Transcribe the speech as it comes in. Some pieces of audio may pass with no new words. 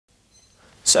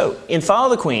So, in Follow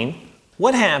the Queen,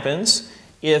 what happens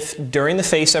if during the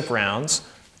face-up rounds,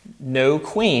 no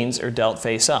queens are dealt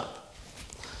face-up?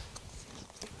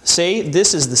 Say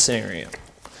this is the scenario.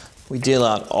 We deal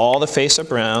out all the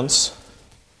face-up rounds.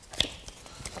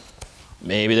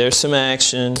 Maybe there's some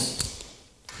action.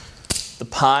 The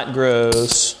pot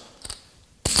grows.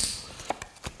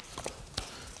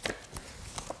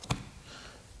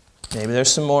 Maybe there's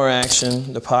some more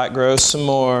action. The pot grows some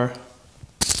more.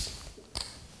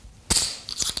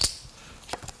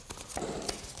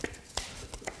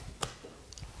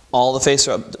 All the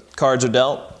face-up cards are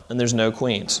dealt, and there's no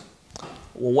queens.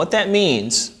 Well, what that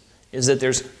means is that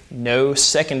there's no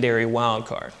secondary wild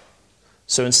card.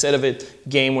 So instead of a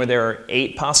game where there are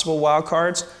 8 possible wild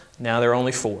cards, now there are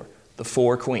only 4. The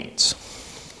 4 queens.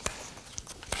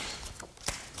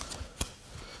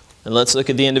 And let's look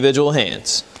at the individual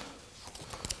hands.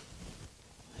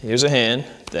 Here's a hand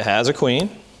that has a queen.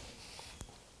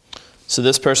 So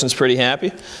this person's pretty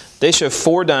happy. They show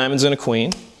 4 diamonds and a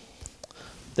queen.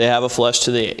 They have a flush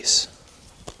to the ace.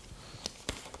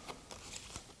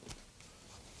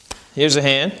 Here's a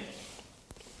hand.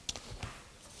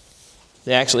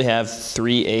 They actually have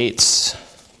 3 8s,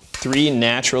 3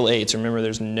 natural 8s. Remember,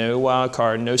 there's no wild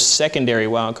card, no secondary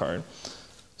wild card.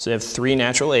 So they have 3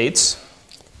 natural 8s.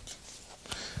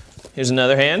 Here's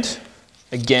another hand.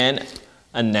 Again,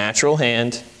 a natural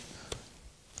hand,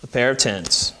 a pair of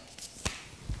 10s.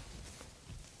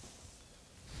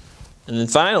 And then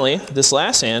finally, this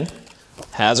last hand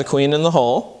has a queen in the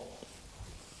hole,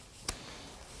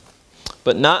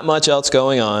 but not much else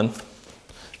going on,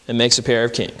 and makes a pair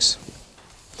of kings.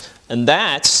 And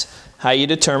that's how you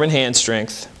determine hand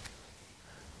strength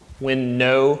when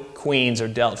no queens are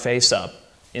dealt face up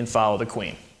in Follow the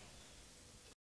Queen.